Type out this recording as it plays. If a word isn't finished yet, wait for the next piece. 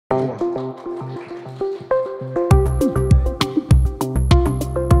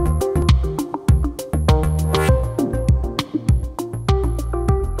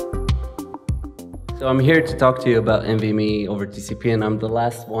I'm here to talk to you about NVMe over TCP, and I'm the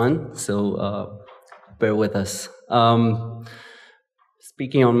last one, so bear with us.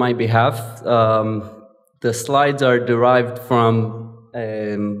 Speaking on my behalf, the slides are derived from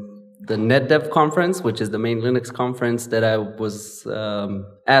the NetDev conference, which is the main Linux conference that I was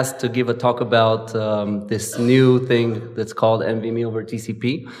asked to give a talk about this new thing that's called NVMe over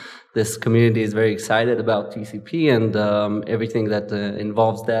TCP. This community is very excited about TCP, and everything that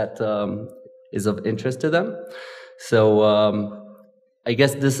involves that is of interest to them. So I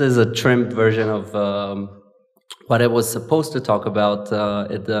guess this is a trimmed version of what I was supposed to talk about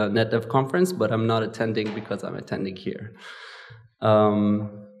at the NetDev conference, but I'm not attending because I'm attending here. And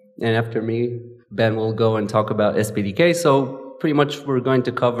after me, Ben will go and talk about SPDK. So pretty much we're going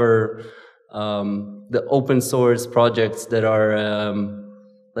to cover the open source projects that are,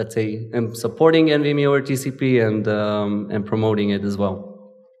 let's say, supporting NVMe over TCP and promoting it as well.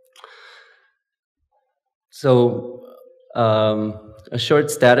 So a short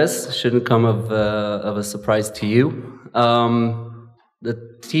status shouldn't come of a surprise to you. The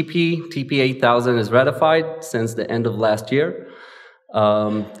TP 8000 is ratified since the end of last year.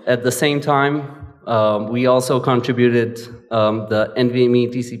 At the same time, we also contributed the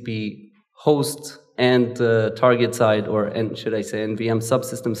NVMe TCP host and target side, or should I say NVM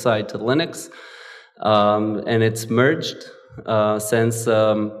subsystem side, to Linux, and it's merged since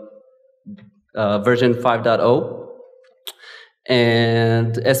version 5.0.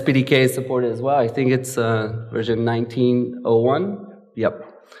 And SPDK is supported as well. I think it's version 19.01. Yep.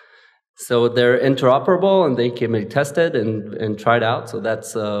 So they're interoperable and they can be tested and tried out. So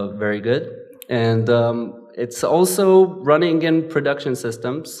that's very good. And it's also running in production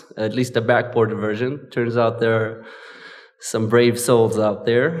systems, at least a backported version. Turns out there are some brave souls out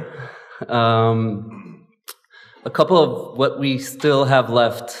there. A couple of what we still have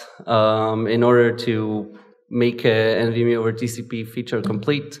left in order to make NVMe over TCP feature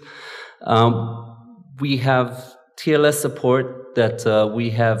complete. We have TLS support that we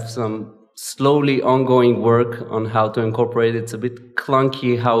have some slowly ongoing work on how to incorporate. It's a bit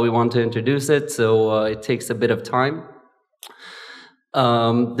clunky how we want to introduce it, so it takes a bit of time.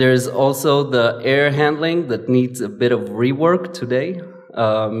 There's also the air handling that needs a bit of rework today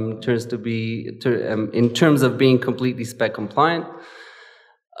in terms of being completely spec compliant.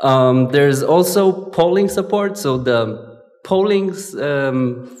 There's also polling support. So the polling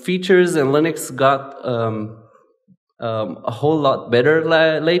features in Linux got a whole lot better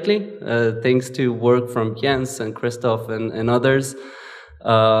lately, thanks to work from Jens and Christoph and others.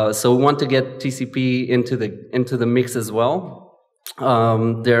 So we want to get TCP into the mix as well.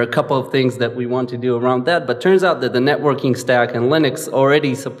 There are a couple of things that we want to do around that, but turns out that the networking stack and Linux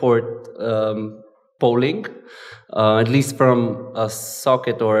already support polling, at least from a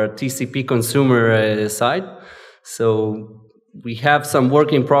socket or a TCP consumer side. So we have some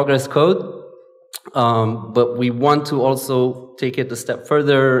work in progress code, but we want to also take it a step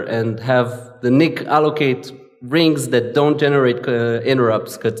further and have the NIC allocate rings that don't generate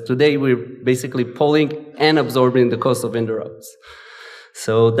interrupts, because today we're basically polling and absorbing the cost of interrupts.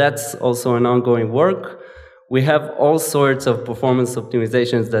 So that's also an ongoing work. We have all sorts of performance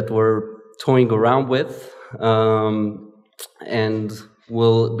optimizations that we're toying around with, and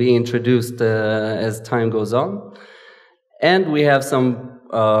will be introduced as time goes on. And we have some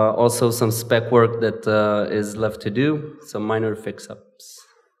also some spec work that is left to do, some minor fix-ups.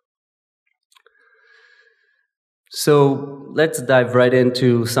 So let's dive right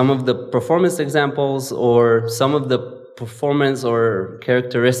into some of the performance examples or some of the performance or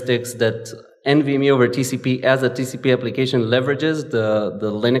characteristics that NVMe over TCP as a TCP application leverages the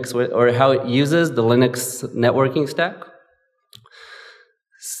Linux, or how it uses the Linux networking stack.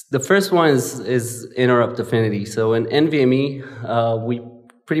 The first one is interrupt affinity. So in NVMe, we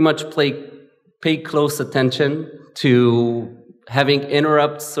pretty much pay close attention to having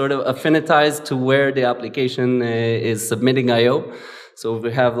interrupts sort of affinitized to where the application is submitting I/O. So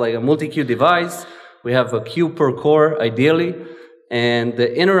we have like a multi-queue device, we have a queue per core ideally, and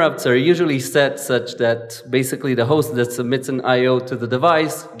the interrupts are usually set such that basically the host that submits an I/O to the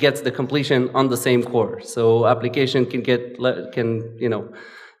device gets the completion on the same core. So application can get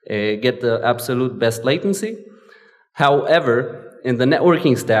the absolute best latency. However, in the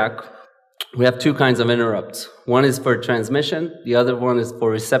networking stack, we have two kinds of interrupts. One is for transmission, the other one is for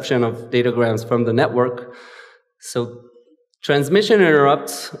reception of datagrams from the network. So transmission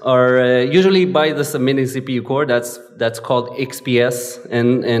interrupts are usually by the submitting CPU core. That's called XPS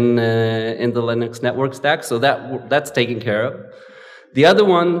in the Linux network stack. So that's taken care of. The other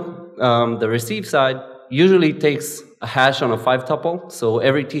one, the receive side, usually takes a hash on a 5-tuple. So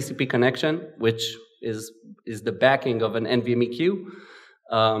every TCP connection, which is the backing of an NVMe queue,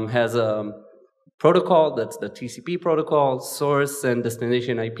 has a protocol, that's the TCP protocol, source and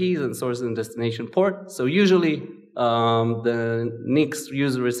destination IPs, and source and destination port. So usually the NICs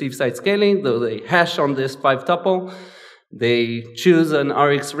use receive side scaling, though they hash on this 5-tuple, they choose an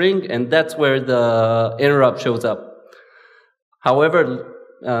RX ring, and that's where the interrupt shows up. However,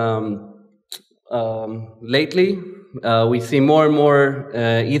 lately, we see more and more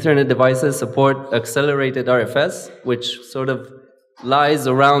Ethernet devices support accelerated RFS, which sort of lies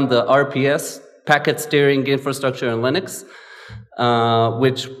around the RPS, packet steering infrastructure in Linux,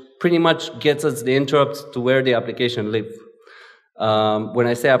 which pretty much gets us the interrupts to where the application lives. When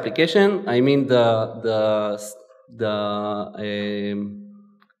I say application, I mean the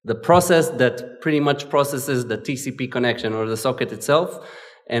process that pretty much processes the TCP connection or the socket itself.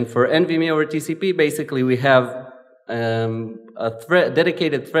 And for NVMe over TCP, basically we have a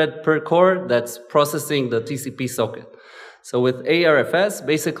dedicated thread per core that's processing the TCP socket. So with ARFS,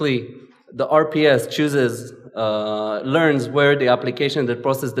 basically the RPS chooses, learns where the application that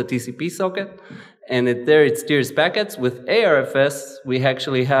processes the TCP socket, and it steers packets. With ARFS, we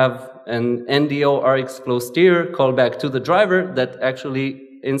actually have an NDO RX flow steer callback to the driver that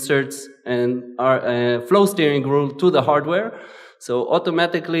actually inserts a flow steering rule to the hardware. So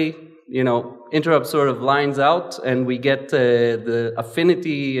automatically, you know, interrupt sort of lines out, and we get the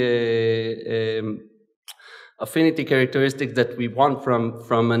affinity characteristics that we want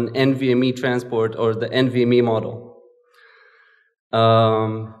from an NVMe transport or the NVMe model.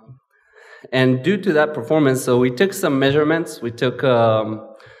 And due to that performance, so we took some measurements. We took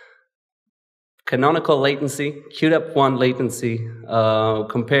canonical latency, QDAP1 latency,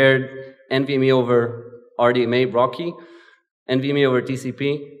 compared NVMe over RDMA, Rocky, NVMe over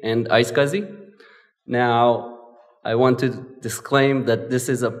TCP, and iSCSI. Now, I want to disclaim that this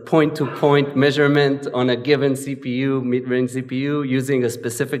is a point-to-point measurement on a given CPU, mid-range CPU, using a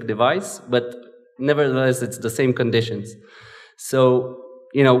specific device, but nevertheless, it's the same conditions. So,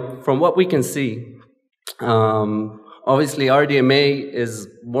 you know, from what we can see, obviously RDMA is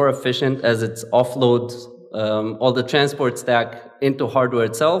more efficient as it offloads all the transport stack into hardware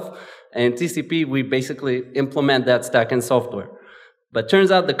itself, and TCP, we basically implement that stack in software. But turns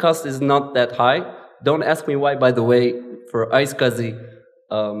out the cost is not that high. Don't ask me why, by the way. For iSCSI,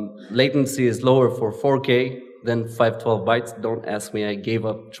 latency is lower for 4K than 512 bytes. Don't ask me, I gave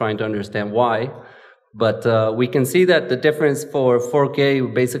up trying to understand why. But we can see that the difference for 4K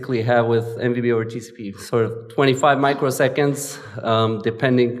we basically have with NVMe over TCP, sort of 25 microseconds,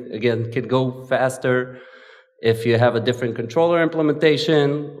 depending, again, could go faster if you have a different controller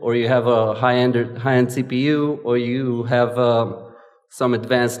implementation, or you have a high-end CPU, or you have some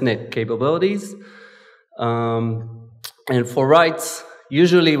advanced NIC capabilities. And for writes,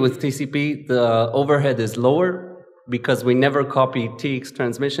 usually with TCP, the overhead is lower because we never copy TX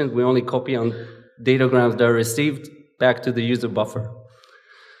transmissions. We only copy on datagrams that are received back to the user buffer.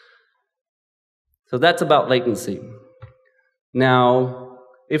 So that's about latency. Now,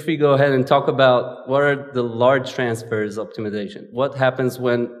 if we go ahead and talk about what are the large transfers optimization, what happens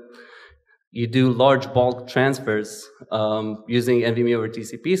when you do large bulk transfers using NVMe over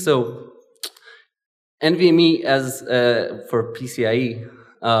TCP. So NVMe as for PCIe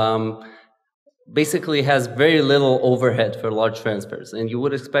basically has very little overhead for large transfers, and you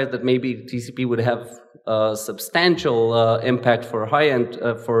would expect that maybe TCP would have a substantial impact for high-end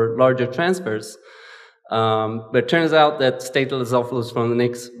for larger transfers. But it turns out that stateless offloads from the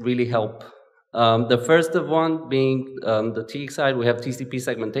NICs really help. The first of one being the TX side, we have TCP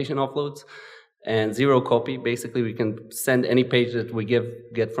segmentation offloads and zero copy. Basically, we can send any page that we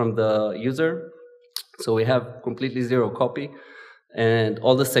get from the user. So we have completely zero copy, and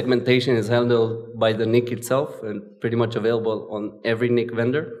all the segmentation is handled by the NIC itself and pretty much available on every NIC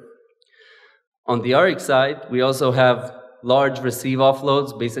vendor. On the RX side, we also have large receive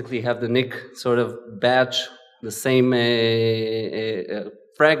offloads. Basically have the NIC sort of batch the same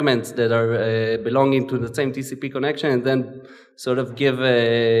fragments that are belonging to the same TCP connection, and then sort of give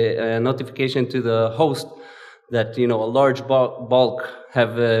a notification to the host that, you know, a large bulk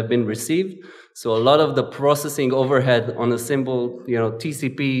have been received. So a lot of the processing overhead on a simple, you know,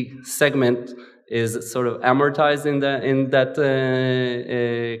 TCP segment is sort of amortized in that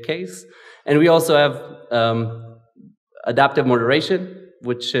case. And we also have adaptive moderation,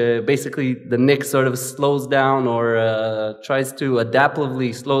 which basically the NIC sort of slows down or tries to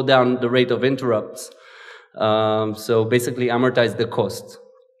adaptively slow down the rate of interrupts. So basically amortize the cost.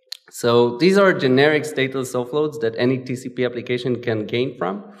 So these are generic stateless offloads that any TCP application can gain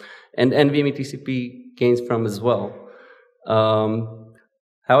from, and NVMe TCP gains from as well.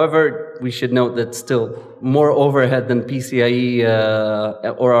 However, we should note that still more overhead than PCIe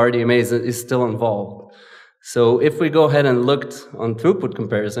or RDMA is still involved. So if we go ahead and looked on throughput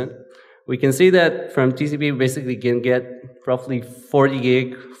comparison, we can see that from TCP we basically can get roughly 40 gig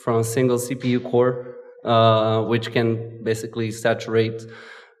from a single CPU core, which can basically saturate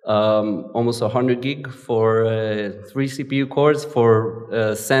almost 100 gig for 3 CPU cores for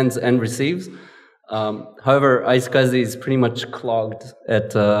sends and receives. However, iSCSI is pretty much clogged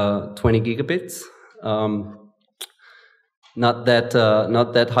at 20 gigabits. Not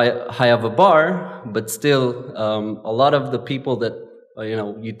that high of a bar, but still, a lot of the people that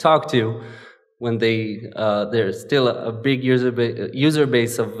you talk to, when there's still a big user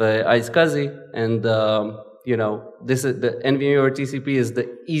base of iSCSI, and this is the NVMe or TCP is the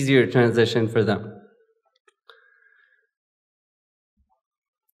easier transition for them.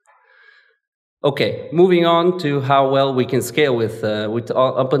 Okay, moving on to how well we can scale with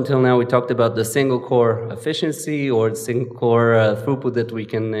up until now we talked about the single core efficiency or single core throughput that we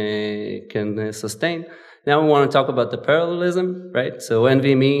can sustain. Now we want to talk about the parallelism, right? So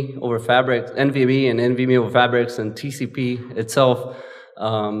NVMe over fabrics, NVMe and NVMe over fabrics and TCP itself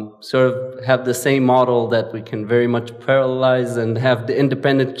sort of have the same model that we can very much parallelize and have the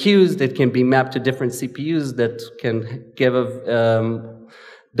independent queues that can be mapped to different CPUs that can give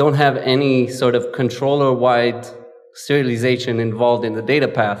don't have any sort of controller-wide serialization involved in the data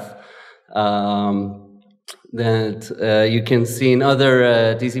path that you can see in other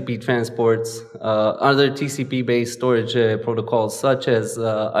TCP transports, other TCP-based storage protocols such as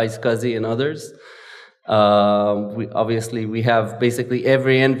iSCSI and others. Obviously, we have basically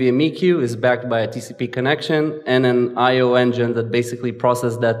every NVMe queue is backed by a TCP connection and an I/O engine that basically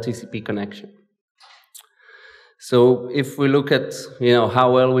processes that TCP connection. So if we look at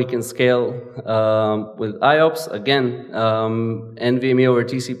how well we can scale with IOPS, again, NVMe over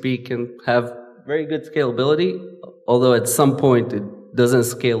TCP can have very good scalability, although at some point it doesn't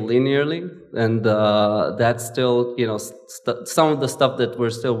scale linearly, and that's still some of the stuff that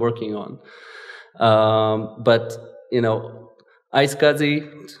we're still working on. But iSCSI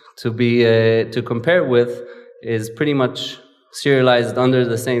to compare with is pretty much serialized under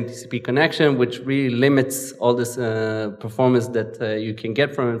the same TCP connection, which really limits all this performance that you can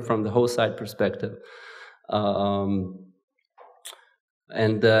get from the host side perspective.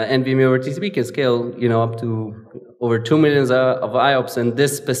 And NVMe over TCP can scale, up to over 2 million of IOPS in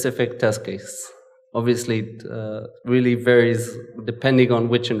this specific test case. Obviously, it really varies depending on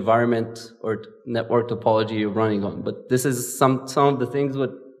which environment or network topology you're running on. But this is some of the things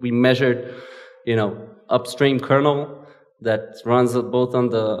that we measured, upstream kernel that runs both on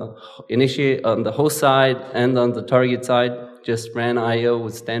the host side and on the target side. Just ran I/O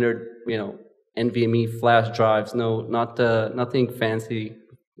with standard, NVMe flash drives. No, nothing fancy,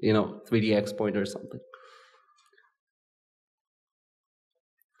 3D exploit or something.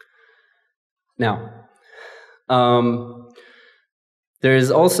 Now, there is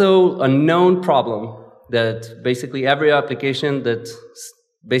also a known problem that basically every application that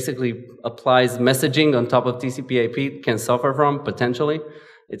basically applies messaging on top of TCP/IP can suffer from, potentially.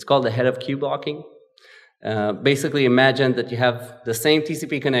 It's called the head of queue blocking. Basically, imagine that you have the same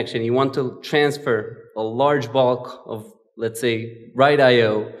TCP connection. You want to transfer a large bulk of, let's say, write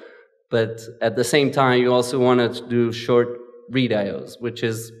I/O, but at the same time, you also want to do short read I/Os, which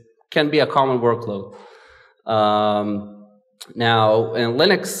can be a common workload. Now, in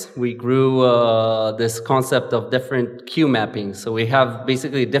Linux, we grew this concept of different queue mapping. So we have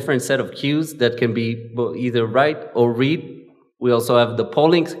basically a different set of queues that can be either write or read. We also have the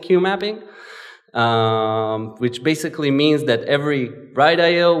polling queue mapping, which basically means that every write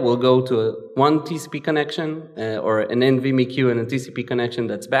I/O will go to one TCP connection or an NVMe queue and a TCP connection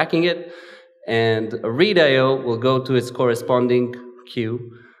that's backing it, and a read I/O will go to its corresponding queue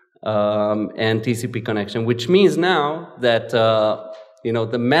and TCP connection, which means now that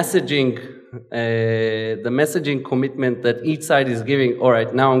the messaging commitment that each side is giving. All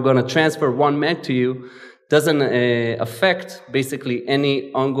right, now I'm going to transfer 1 meg to you, doesn't affect basically any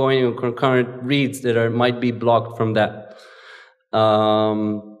ongoing or concurrent reads that might be blocked from that.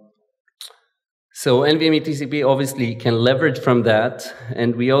 So NVMe TCP obviously can leverage from that, and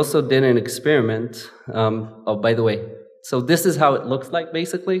we also did an experiment. Oh, by the way. So this is how it looks like,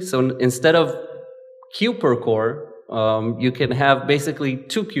 basically. So instead of queue per core, you can have basically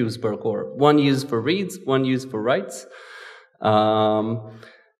 2 queues per core. One used for reads, one used for writes.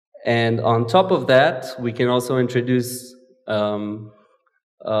 And on top of that, we can also introduce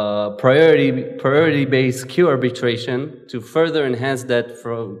priority-based queue arbitration to further enhance that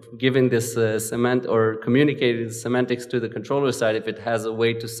from giving this or communicating semantics to the controller side if it has a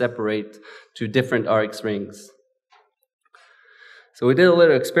way to separate two different RX rings. So we did a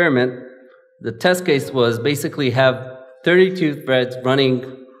little experiment. The test case was basically have 32 threads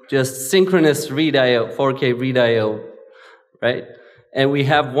running just synchronous read IO, 4K read IO, right? And we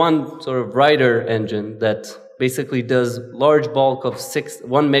have one sort of writer engine that basically does large bulk of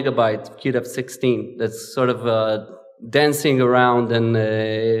 1 megabyte QDEF16 that's sort of dancing around and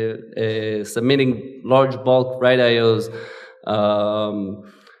submitting large bulk write IOs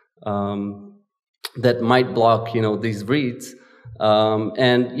that might block, these reads.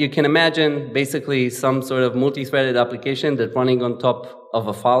 And you can imagine basically some sort of multi-threaded application that's running on top of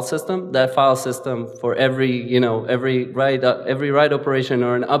a file system. That file system, for every write operation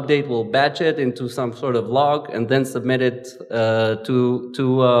or an update, will batch it into some sort of log and then submit it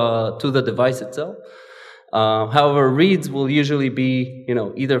to the device itself. However, reads will usually be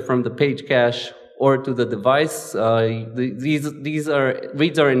either from the page cache or to the device. Reads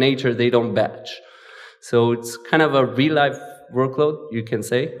are in nature; they don't batch, so it's kind of a real-life workload, you can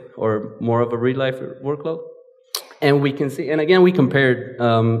say, or more of a real-life workload. And we can see, and again, we compared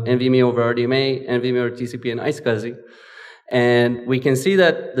NVMe over RDMA, NVMe over TCP, and iSCSI, and we can see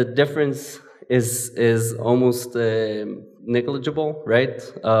that the difference is almost negligible, right?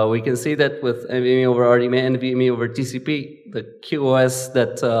 We can see that with NVMe over RDMA and NVMe over TCP, the QoS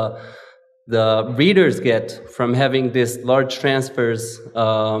that the readers get from having these large transfers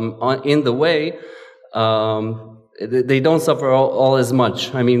in the way, they don't suffer all as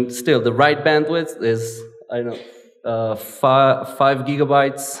much. I mean, still, the write bandwidth is, 5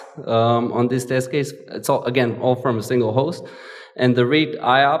 gigabytes on this test case. It's all from a single host. And the read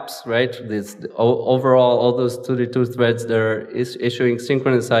IOPS, right, overall, all those 32 threads that are issuing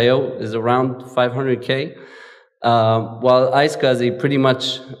synchronous IO is around 500K, while iSCSI pretty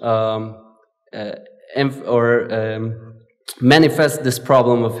much manifests this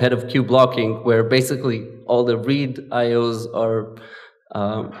problem of head of queue blocking, where basically all the read IOs are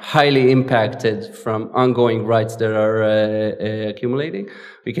highly impacted from ongoing writes that are accumulating.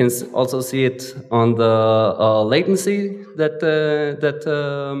 We can also see it on the latency that the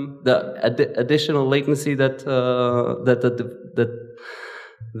additional latency that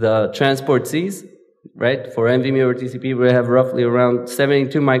the transport sees. Right, for NVMe over TCP, we have roughly around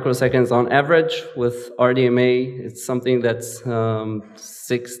 72 microseconds on average. With RDMA, it's something that's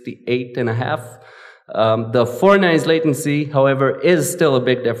 68.5. The 4 nines latency, however, is still a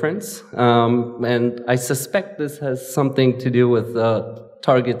big difference, and I suspect this has something to do with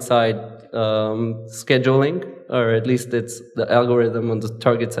target side scheduling, or at least it's the algorithm on the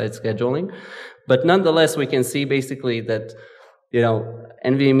target side scheduling. But nonetheless, we can see basically that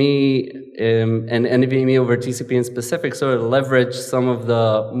NVMe and NVMe over TCP in specific sort of leverage some of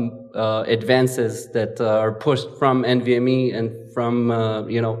the advances that are pushed from NVMe and from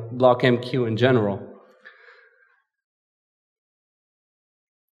block MQ in general.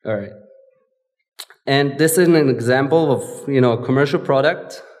 All right, and this is an example of a commercial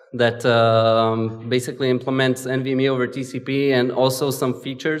product that basically implements NVMe over TCP and also some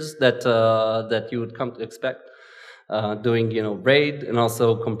features that that you would come to expect. Doing RAID and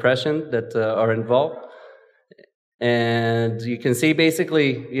also compression that are involved, and you can see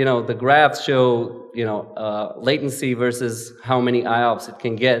basically the graphs show latency versus how many IOPS it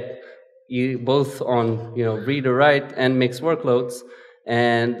can get, both on read or write and mixed workloads,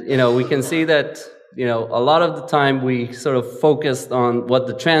 and we can see that a lot of the time we sort of focused on what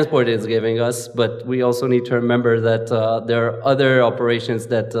the transport is giving us, but we also need to remember that there are other operations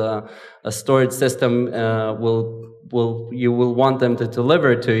that a storage system you will want them to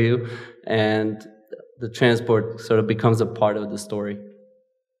deliver to you, and the transport sort of becomes a part of the story.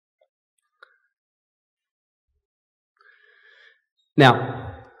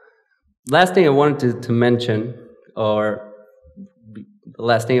 Now, last thing I wanted to mention, or the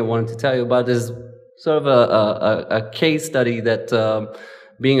last thing I wanted to tell you about, is sort of a case study that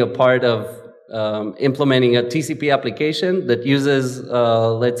being a part of implementing a TCP application that uses,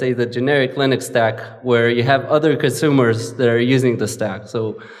 let's say, the generic Linux stack, where you have other consumers that are using the stack.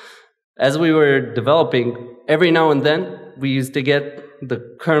 So as we were developing, every now and then, we used to get the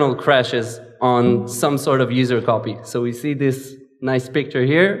kernel crashes on some sort of user copy. So we see this nice picture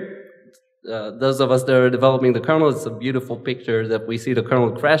here. Those of us that are developing the kernel, it's a beautiful picture that we see the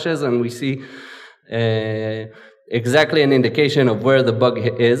kernel crashes, and we see exactly an indication of where the bug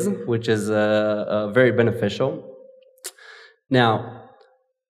is, which is very beneficial. Now,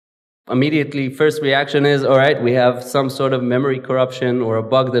 immediately, first reaction is, all right, we have some sort of memory corruption or a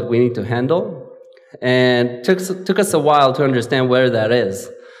bug that we need to handle. And took us a while to understand where that is.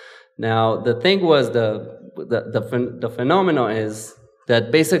 Now, the thing was, the phenomenon is that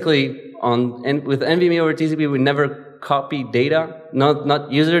basically with NVMe over TCP, we never copy data,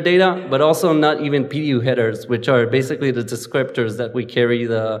 not user data, but also not even PDU headers, which are basically the descriptors that we carry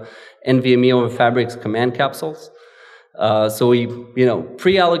the NVMe over Fabric's command capsules. So we,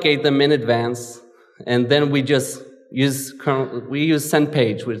 pre-allocate them in advance, and then we just use send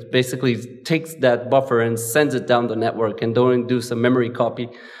page, which basically takes that buffer and sends it down the network, and don't do some memory copy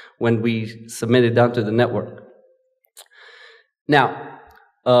when we submit it down to the network. Now,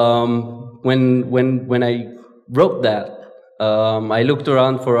 when I wrote that, I looked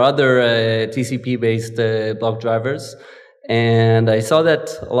around for other TCP-based block drivers, and I saw that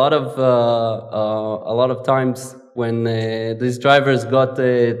a lot of times when these drivers got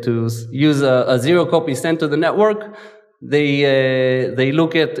to use a zero copy sent to the network, they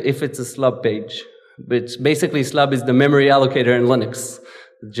look at if it's a slub page, which basically slub is the memory allocator in Linux,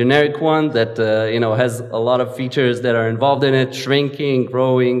 the generic one that has a lot of features that are involved in it, shrinking,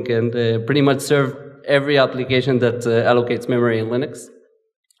 growing, and pretty much serve every application that allocates memory in Linux.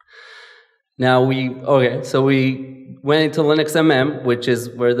 Now we went into Linux MM, which is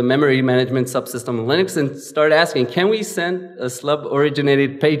where the memory management subsystem in Linux, and started asking, can we send a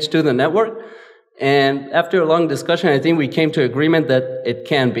slub-originated page to the network? And after a long discussion, I think we came to agreement that it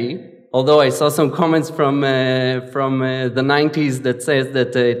can be. Although I saw some comments from the 90s that says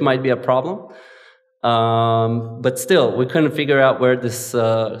that it might be a problem. But still, we couldn't figure out where this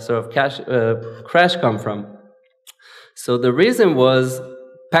sort of crash come from. So the reason was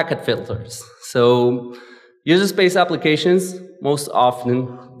packet filters. So user space applications most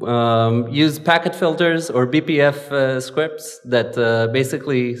often use packet filters or BPF scripts that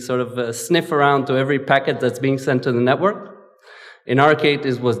basically sort of sniff around to every packet that's being sent to the network. In our case,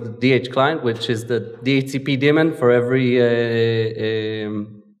 it was the DH client, which is the DHCP daemon for every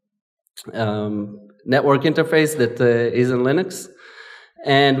network interface that is in Linux.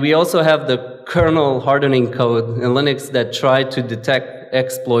 And we also have the kernel hardening code in Linux that try to detect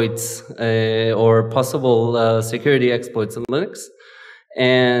exploits or possible security exploits in Linux.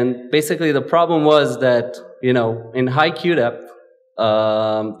 And basically the problem was that, in high queue depth,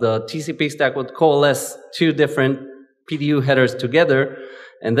 the TCP stack would coalesce two different PDU headers together,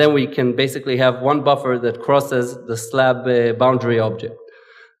 and then we can basically have one buffer that crosses the slab boundary object.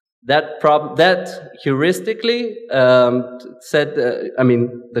 That heuristically said,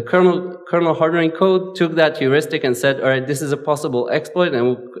 the kernel hardening code took that heuristic and said, all right, this is a possible exploit, and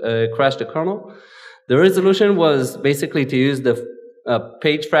we'll crash the kernel. The resolution was basically to use the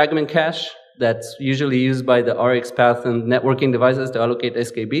page fragment cache that's usually used by the RX path and networking devices to allocate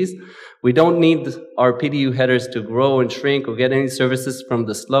SKBs. We don't need our PDU headers to grow and shrink or get any services from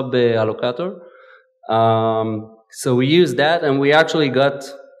the slub allocator. So we used that, and we actually got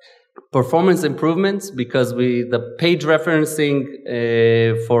performance improvements because the page referencing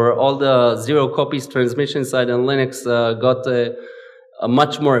for all the zero copies transmission side on Linux got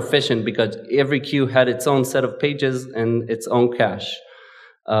much more efficient because every queue had its own set of pages and its own cache.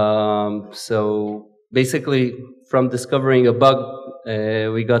 So basically, from discovering a bug,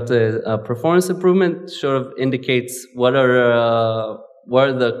 we got a performance improvement. Sort of indicates what are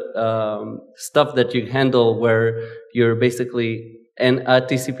the stuff that you handle where you're basically a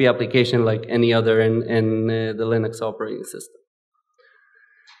TCP application like any other in the Linux operating system.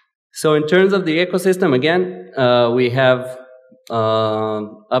 So in terms of the ecosystem, again, we have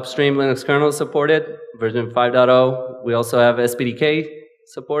upstream Linux kernel supported, version 5.0. We also have SPDK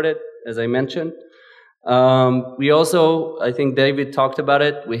supported, as I mentioned. We also, I think David talked about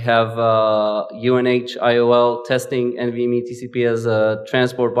it, we have UNH IOL testing NVMe TCP as a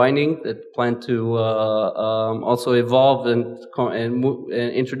transport binding that plan to also evolve and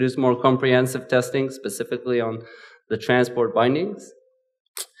introduce more comprehensive testing, specifically on the transport bindings.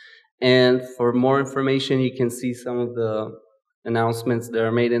 And for more information, you can see some of the announcements that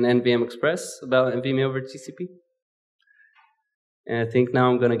are made in NVM Express about NVMe over TCP. And I think now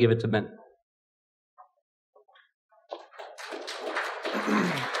I'm going to give it to Ben.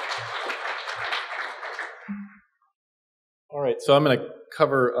 All right, so I'm going to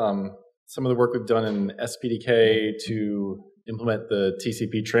cover some of the work we've done in SPDK to implement the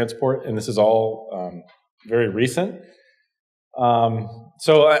TCP transport, and this is all very recent.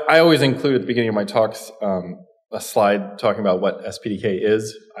 So I always include at the beginning of my talks a slide talking about what SPDK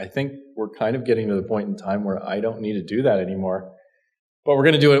is. I think we're kind of getting to the point in time where I don't need to do that anymore, but we're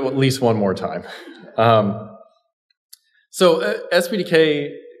going to do it at least one more time. So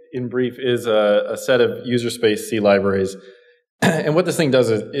SPDK in brief, is a set of user space C libraries. And what this thing does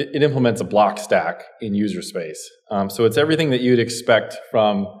is it implements a block stack in user space. So it's everything that you'd expect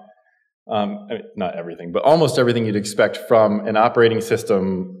from, not everything, but almost everything you'd expect from an operating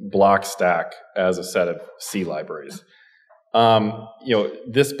system block stack as a set of C libraries.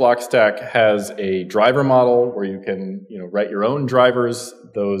 This block stack has a driver model where you can, write your own drivers.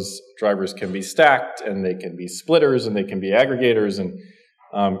 Those drivers can be stacked, and they can be splitters, and they can be aggregators, and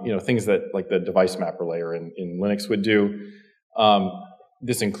things that like the device mapper layer in Linux would do.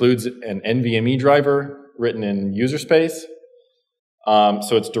 This includes an NVMe driver written in user space, so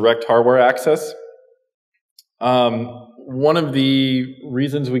it's direct hardware access. One of the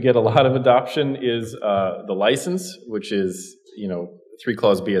reasons we get a lot of adoption is the license, which is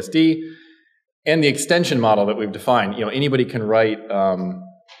 3-clause BSD, and the extension model that we've defined. Anybody can write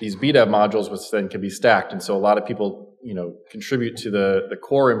these BDEV modules, which then can be stacked, and so a lot of people contribute to the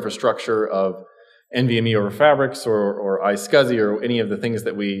core infrastructure of NVMe over Fabrics or iSCSI or any of the things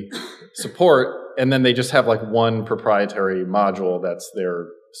that we support, and then they just have like one proprietary module that's their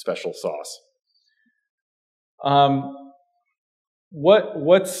special sauce.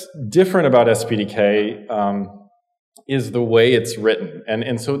 What's different about SPDK is the way it's written.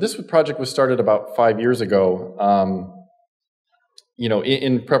 And so this project was started about 5 years ago,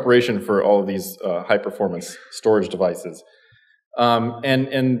 in preparation for all of these high-performance storage devices.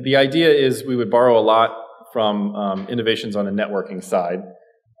 And the idea is we would borrow a lot from innovations on the networking side.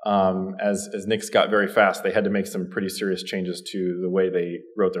 As NICs got very fast, they had to make some pretty serious changes to the way they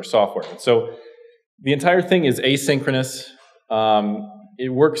wrote their software. And so the entire thing is asynchronous. It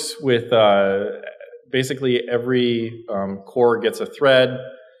works with basically every core gets a thread.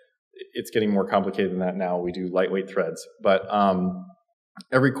 It's getting more complicated than that now. We do lightweight threads. But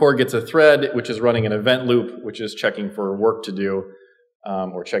every core gets a thread, which is running an event loop, which is checking for work to do,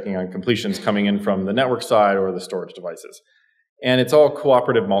 or checking on completions coming in from the network side or the storage devices. And it's all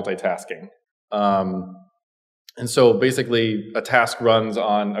cooperative multitasking. And so basically, a task runs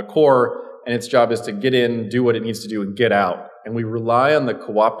on a core, and its job is to get in, do what it needs to do, and get out. And we rely on the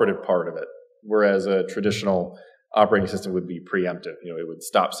cooperative part of it, whereas a traditional operating system would be preemptive. It would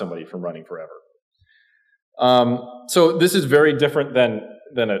stop somebody from running forever. So this is very different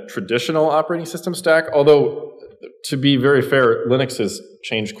than a traditional operating system stack, although, to be very fair, Linux has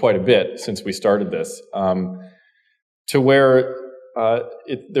changed quite a bit since we started this, to where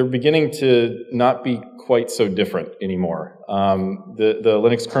they're beginning to not be quite so different anymore. The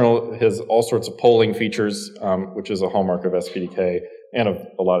Linux kernel has all sorts of polling features, which is a hallmark of SPDK and of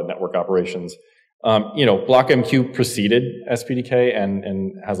a lot of network operations. BlockMQ preceded SPDK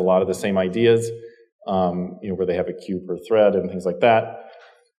and has a lot of the same ideas, where they have a queue per thread and things like that.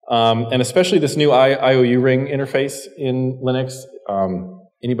 And especially this new IOU ring interface in Linux,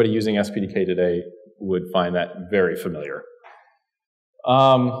 anybody using SPDK today would find that very familiar.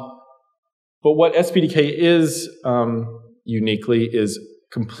 But what SPDK is uniquely is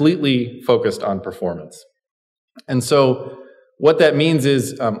completely focused on performance. And so what that means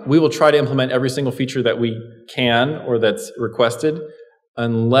is we will try to implement every single feature that we can or that's requested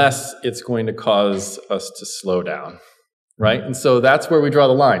unless it's going to cause us to slow down, right? And so that's where we draw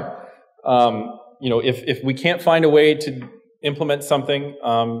the line. If we can't find a way to implement something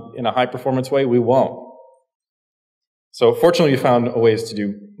in a high-performance way, we won't. So fortunately, we found ways to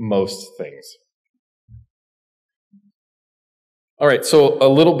do most things. All right, so a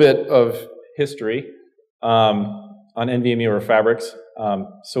little bit of history on NVMe over Fabrics.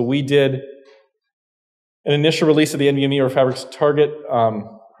 So we did an initial release of the NVMe over Fabrics target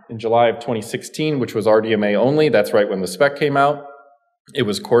in July of 2016, which was RDMA only. That's right when the spec came out. It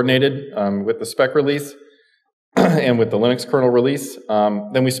was coordinated with the spec release and with the Linux kernel release.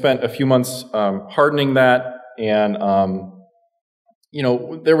 Then we spent a few months hardening that, and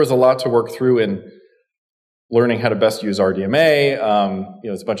there was a lot to work through in learning how to best use RDMA.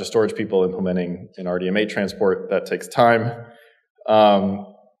 There's a bunch of storage people implementing an RDMA transport. That takes time.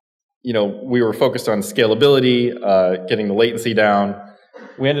 We were focused on scalability, getting the latency down.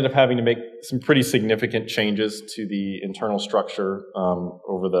 We ended up having to make some pretty significant changes to the internal structure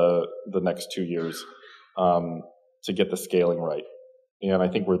over the next 2 years to get the scaling right. And I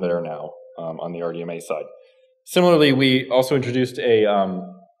think we're there now on the RDMA side. Similarly, we also introduced a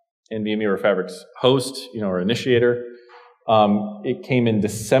NVMe over Fabrics host, or initiator. It came in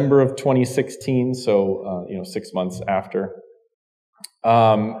December of 2016, so 6 months after.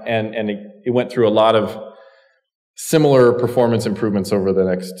 And it went through a lot of similar performance improvements over the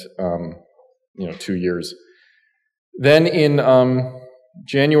next 2 years. Then in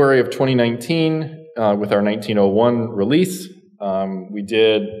January of 2019, with our 1901 release, We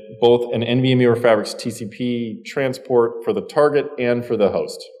did both an NVMe over Fabrics TCP transport for the target and for the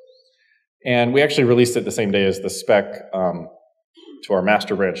host. And we actually released it the same day as the spec to our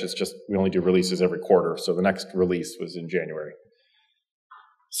master branch. It's just we only do releases every quarter, so the next release was in January.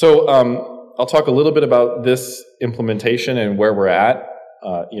 So I'll talk a little bit about this implementation and where we're at.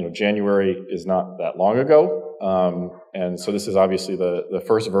 January is not that long ago, and so this is obviously the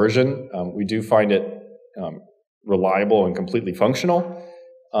first version. We do find it reliable and completely functional.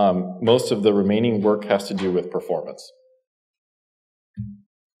 Most of the remaining work has to do with performance.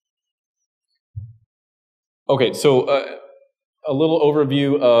 Okay, so a little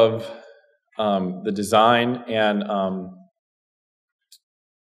overview of the design and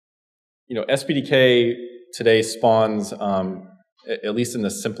SPDK today spawns, at least in the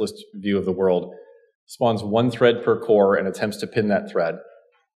simplest view of the world, spawns one thread per core and attempts to pin that thread.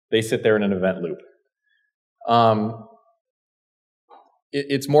 They sit there in an event loop.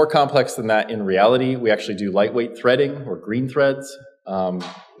 It's more complex than that in reality. We actually do lightweight threading or green threads,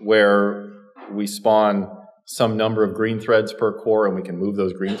 where we spawn some number of green threads per core and we can move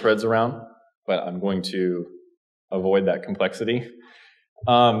those green threads around, but I'm going to avoid that complexity.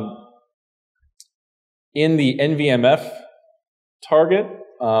 In the NVMF target,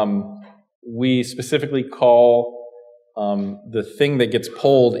 we specifically call the thing that gets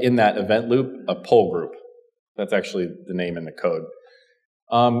polled in that event loop a poll group. That's actually the name in the code.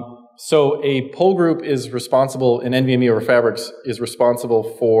 So a poll group is responsible, in NVMe over Fabrics, is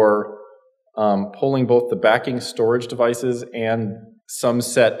responsible for polling both the backing storage devices and some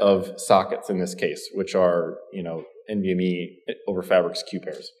set of sockets in this case, which are NVMe over Fabrics Q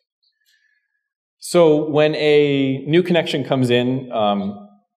pairs. So when a new connection comes in,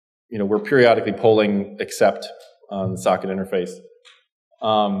 we're periodically polling accept on the socket interface.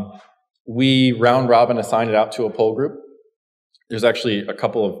 We round robin assign it out to a poll group. There's actually a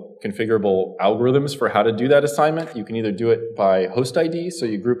couple of configurable algorithms for how to do that assignment. You can either do it by host ID, so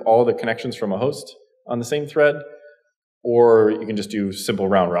you group all the connections from a host on the same thread, or you can just do simple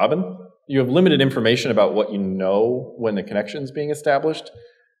round robin. You have limited information about what you know when the connection is being established,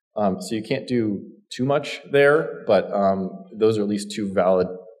 so you can't do too much there, but those are at least two valid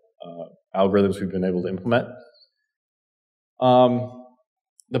algorithms we've been able to implement.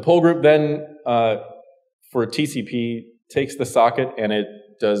 The poll group then, for TCP, takes the socket and it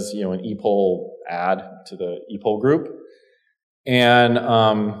does an epoll add to the epoll group, and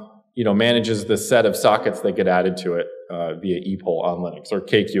manages the set of sockets that get added to it via epoll on Linux or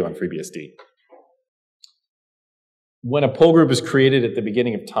KQ on FreeBSD. When a poll group is created at the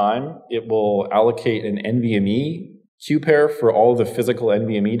beginning of time, it will allocate an NVMe Q pair for all the physical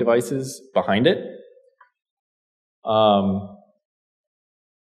NVMe devices behind it.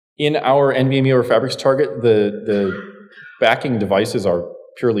 In our NVMe over Fabrics target, the backing devices are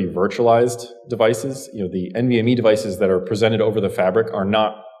purely virtualized devices. The NVMe devices that are presented over the fabric are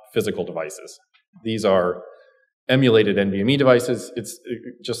not physical devices. These are emulated NVMe devices. It's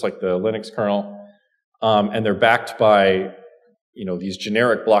just like the Linux kernel. And they're backed by these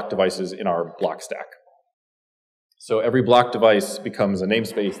generic block devices in our block stack. So every block device becomes a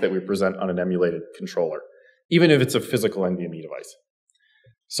namespace that we present on an emulated controller, even if it's a physical NVMe device.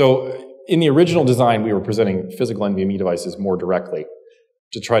 So in the original design, we were presenting physical NVMe devices more directly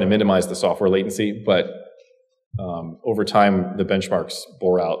to try to minimize the software latency, but over time, the benchmarks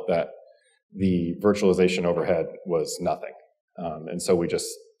bore out that the virtualization overhead was nothing. And so we just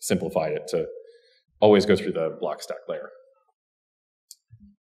simplified it to always go through the block stack layer.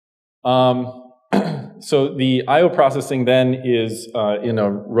 So the I/O processing then is in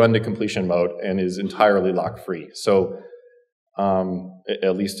a run to completion mode and is entirely lock-free. So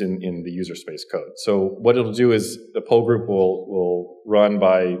at least in the user space code. So what it'll do is the poll group will run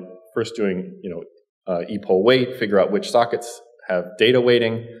by first doing epoll weight, figure out which sockets have data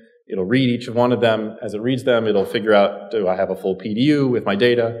weighting. It'll read each of one of them. As it reads them, it'll figure out, do I have a full PDU with my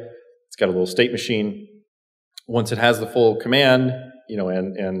data? It's got a little state machine. Once it has the full command,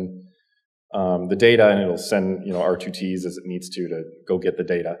 and the data, and it'll send R2Ts as it needs to go get the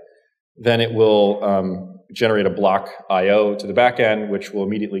data. Then it will generate a block I/O to the back end, which will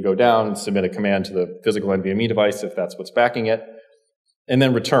immediately go down and submit a command to the physical NVMe device if that's what's backing it, and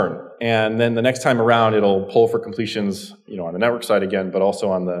then return. And then the next time around, it'll poll for completions, on the network side again, but also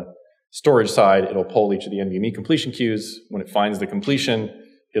on the storage side, it'll poll each of the NVMe completion queues. When it finds the completion,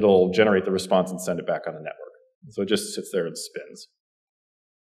 it'll generate the response and send it back on the network. So it just sits there and spins.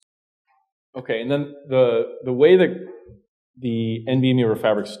 Okay, and then the way that the NVMe over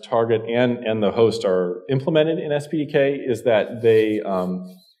Fabrics target and the host are implemented in SPDK is that they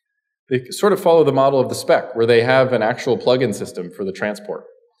they sort of follow the model of the spec, where they have an actual plugin system for the transport.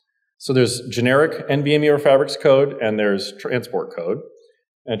 So there's generic NVMe or Fabrics code, and there's transport code.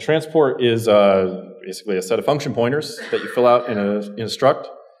 And transport is basically a set of function pointers that you fill out in a struct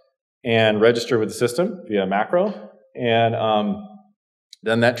and register with the system via a macro. And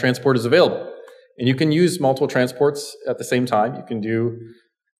then that transport is available. And you can use multiple transports at the same time. You can do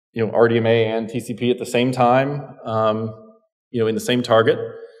RDMA and TCP at the same time, in the same target.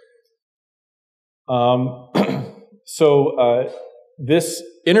 So this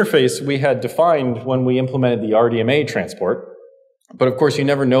interface we had defined when we implemented the RDMA transport. But of course, you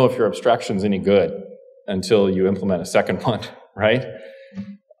never know if your abstraction's any good until you implement a second one, right?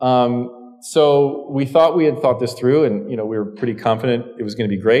 So we thought we had thought this through, and we were pretty confident it was going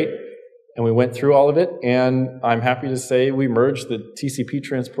to be great. And we went through all of it, and I'm happy to say we merged the TCP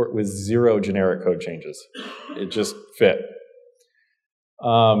transport with 0 generic code changes. It just fit.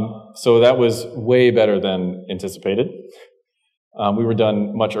 So that was way better than anticipated. We were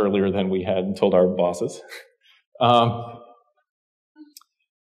done much earlier than we had told our bosses.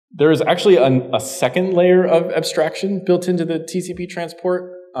 There is actually a second layer of abstraction built into the TCP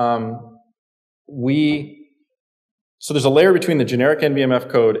transport. So there's a layer between the generic NVMF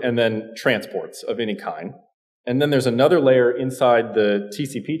code and then transports of any kind. And then there's another layer inside the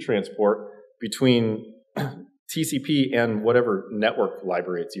TCP transport between TCP and whatever network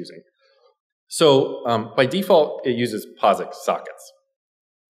library it's using. So by default, it uses POSIX sockets.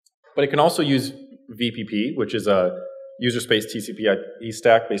 But it can also use VPP, which is a user space TCP IP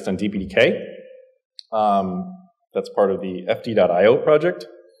stack based on DPDK. That's part of the fd.io project.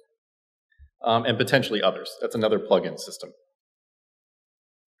 And potentially others. That's another plugin system.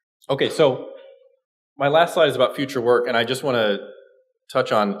 Okay, so my last slide is about future work, and I just want to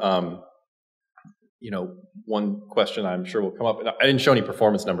touch on, one question I'm sure will come up. I didn't show any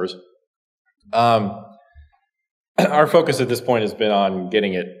performance numbers. Our focus at this point has been on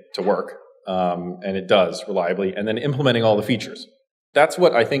getting it to work, and it does reliably, and then implementing all the features. That's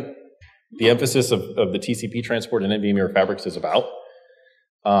what I think the emphasis of the TCP transport and NVMe or Fabrics is about.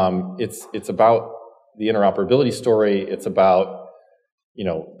 It's about the interoperability story. It's about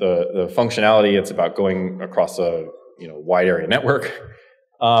the functionality. It's about going across a wide area network.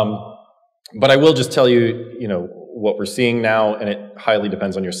 But I will just tell you what we're seeing now, and it highly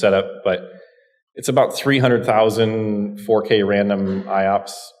depends on your setup. But it's about 300,000 4K random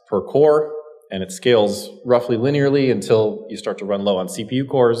IOPS per core, and it scales roughly linearly until you start to run low on CPU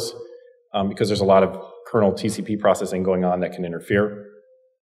cores because there's a lot of kernel TCP processing going on that can interfere.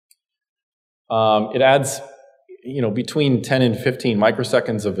 It adds, between 10 and 15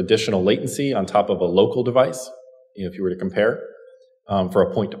 microseconds of additional latency on top of a local device, if you were to compare, for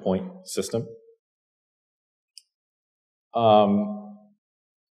a point-to-point system.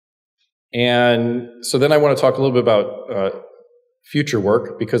 And so then I want to talk a little bit about future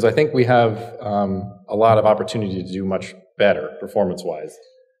work, because I think we have a lot of opportunity to do much better performance-wise.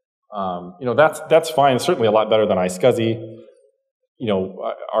 That's fine. It's certainly a lot better than iSCSI.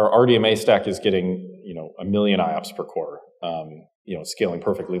 Our RDMA stack is getting, 1 million IOPS per core, scaling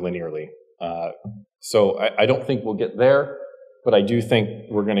perfectly linearly. So I don't think we'll get there, but I do think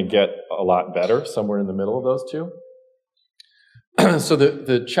we're going to get a lot better, somewhere in the middle of those two. So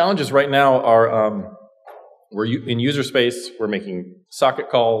the challenges right now are, we're in user space, we're making socket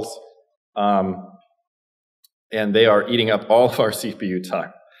calls, and they are eating up all of our CPU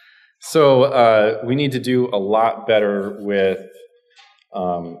time. So we need to do a lot better with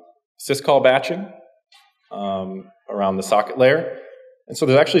syscall batching around the socket layer. And so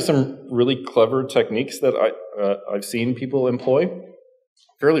there's actually some really clever techniques that I've seen people employ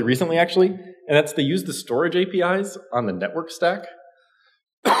fairly recently, actually. And that's they use the storage APIs on the network stack.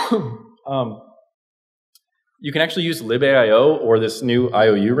 You can actually use libaio or this new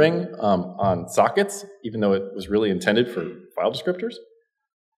IOU ring on sockets, even though it was really intended for file descriptors.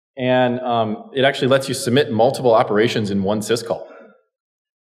 And it actually lets you submit multiple operations in one syscall.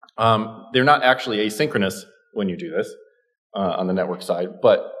 They're not actually asynchronous when you do this on the network side,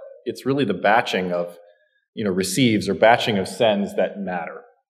 but it's really the batching of receives or batching of sends that matter.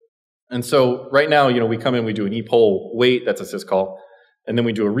 And so right now, we come in, we do an epoll wait, that's a syscall, and then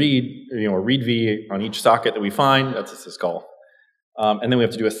we do a read, a read v on each socket that we find, that's a syscall. And then we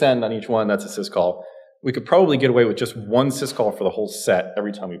have to do a send on each one, that's a syscall. We could probably get away with just one syscall for the whole set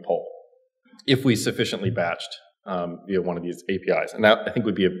every time we poll, if we sufficiently batched via one of these APIs. And that, I think,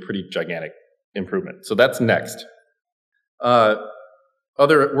 would be a pretty gigantic improvement. So that's next.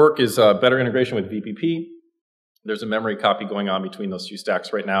 Other work is better integration with VPP. There's a memory copy going on between those two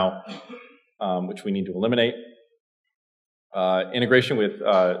stacks right now, which we need to eliminate. Integration with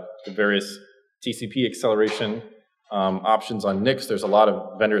the various TCP acceleration options on NICs. There's a lot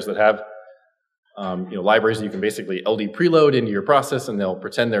of vendors that have libraries that you can basically LD preload into your process, and they'll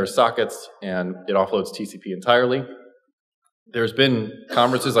pretend they're sockets, and it offloads TCP entirely. There's been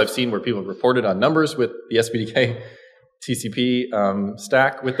conferences I've seen where people have reported on numbers with the SPDK TCP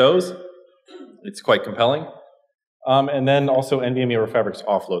stack with those. It's quite compelling. And then also NVMe over Fabric's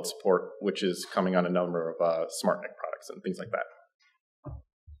offload support, which is coming on a number of SmartNIC products and things like that.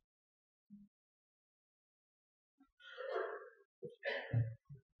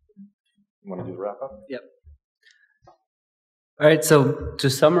 You want to do the wrap up? Yep. All right. So to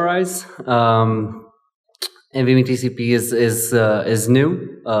summarize, NVMe TCP is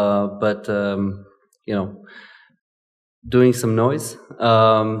new, but doing some noise.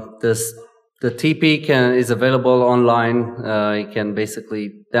 The TP is available online. You can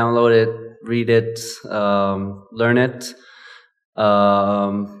basically download it, read it, learn it.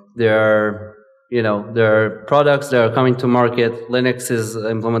 There are products that are coming to market. Linux's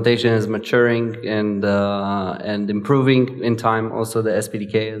implementation is maturing and improving in time. Also, the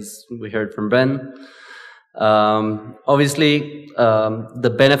SPDK, as we heard from Ben. Obviously, the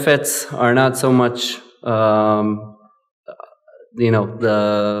benefits are not so much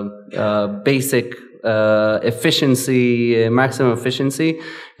the basic efficiency, maximum efficiency.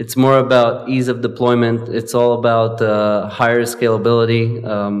 It's more about ease of deployment. It's all about higher scalability,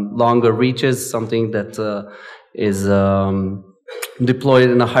 longer reaches, something that is deployed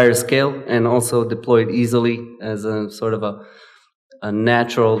in a higher scale and also deployed easily as a sort of a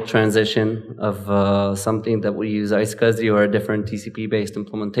natural transition of something that we use iSCSI or a different TCP-based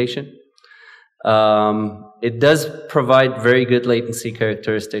implementation. It does provide very good latency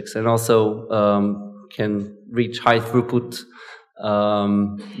characteristics and also can reach high throughput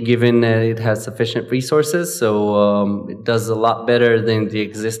given that it has sufficient resources. So it does a lot better than the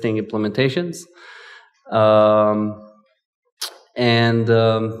existing implementations.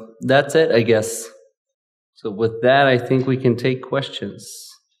 That's it, I guess. So with that, I think we can take questions.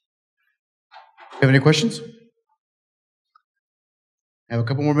 Have any questions? I have a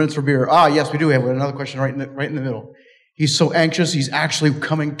couple more minutes for beer. Yes, we do have another question right in the middle. He's so anxious, he's actually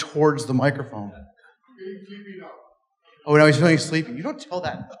coming towards the microphone. Oh, now he's feeling sleepy. You don't tell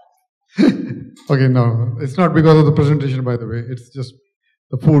that. Okay, no, it's not because of the presentation, by the way. It's just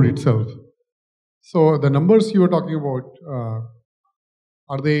the food itself. So the numbers you were talking about,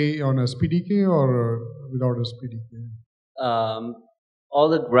 are they on SPDK or without SPDK? All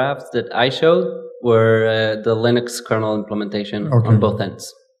the graphs that I showed were the Linux kernel implementation on both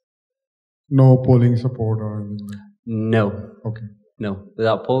ends. No polling support or anything? No. Okay. No,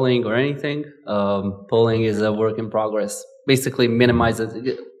 without polling or anything. Polling is a work in progress. Basically minimizes,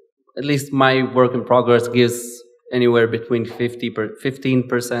 at least my work in progress gives anywhere between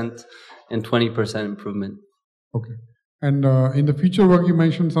 15% and 20% improvement. Okay. And in the future work, you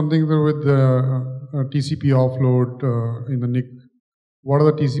mentioned something there with the TCP offload in the NIC. What are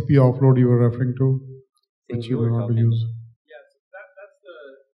the TCP offload you were referring to? Which you will not use?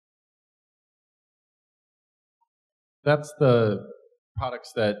 That's the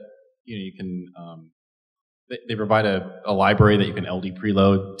products that you can. They provide a library that you can LD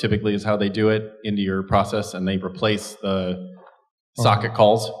preload. Typically, is how they do it into your process, and they replace the socket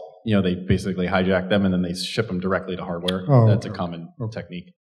calls. They basically hijack them and then they ship them directly to hardware. That's a common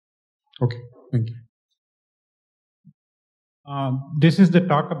technique. Okay, thank you. This is the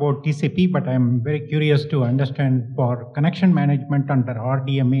talk about TCP, but I'm very curious to understand for connection management under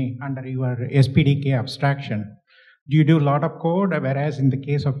RDMA, under your SPDK abstraction, do you do a lot of code, whereas in the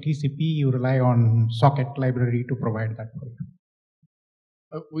case of TCP, you rely on socket library to provide that for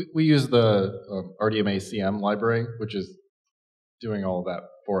you? We use the RDMA CM library, which is doing all of that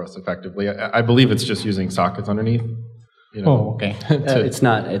for us effectively. I believe it's just using sockets underneath. Okay. It's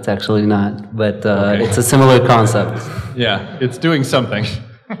not. It's actually not. But it's a similar concept. Yeah, it's doing something.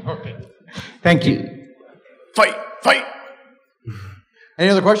 Okay. Thank you. Fight! Any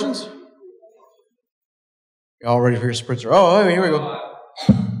other questions? You all ready for your spritzer? Oh, here we go.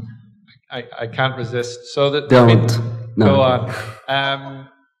 I can't resist. So that Go on.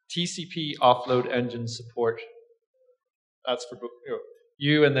 TCP offload engine support. That's for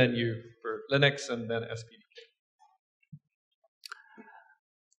you, and then you for Linux, and then SPDK.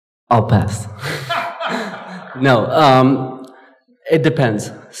 I'll pass. No, it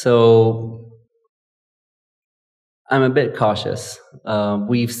depends. So I'm a bit cautious.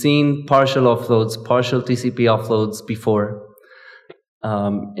 We've seen partial offloads, partial TCP offloads before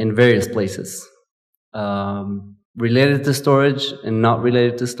in various places. Related to storage and not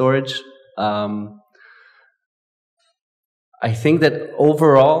related to storage. I think that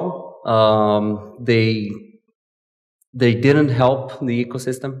overall, they didn't help the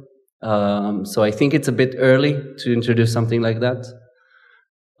ecosystem. So I think it's a bit early to introduce something like that.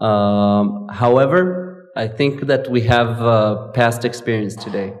 However, I think that we have past experience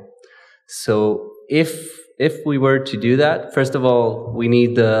today. So if we were to do that, first of all, we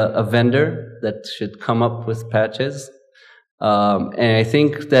need a vendor that should come up with patches. And I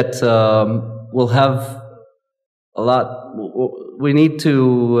think that we'll have a lot. We need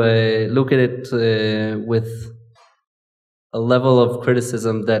to look at it with a level of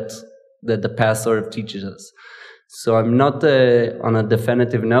criticism that the past sort of teaches us. So I'm not on a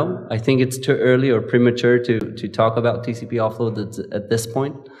definitive no. I think it's too early or premature to talk about TCP offload at this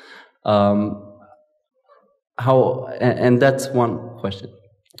point. And that's one question,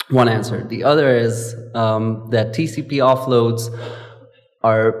 one answer. The other is that TCP offloads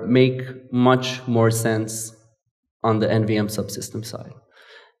make much more sense on the NVM subsystem side.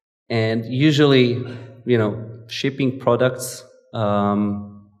 And usually, shipping products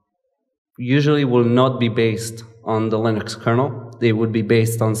usually will not be based on the Linux kernel. They would be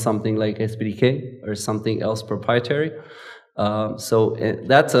based on something like SPDK or something else proprietary. So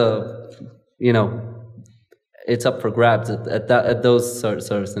that's it's up for grabs at those sort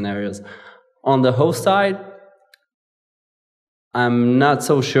of scenarios. On the host side, I'm not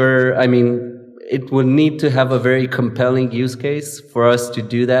so sure. I mean, it would need to have a very compelling use case for us to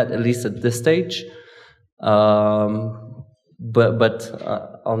do that, at least at this stage. But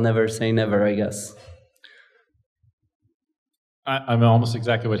I'll never say never, I guess. I'm almost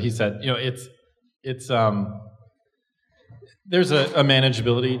exactly what he said. There's a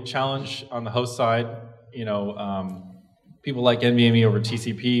manageability challenge on the host side. People like NVMe over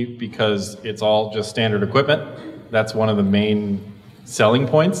TCP because it's all just standard equipment. That's one of the main selling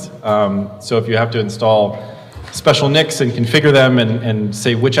points. So if you have to install special NICs and configure them and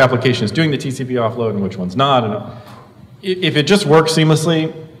say which application is doing the TCP offload and which one's not, and if it just works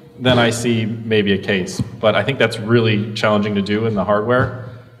seamlessly, then I see maybe a case. But I think that's really challenging to do in the hardware.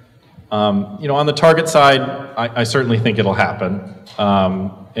 On the target side, I certainly think it'll happen.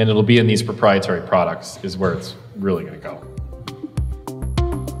 And it'll be in these proprietary products is where it's really going to go.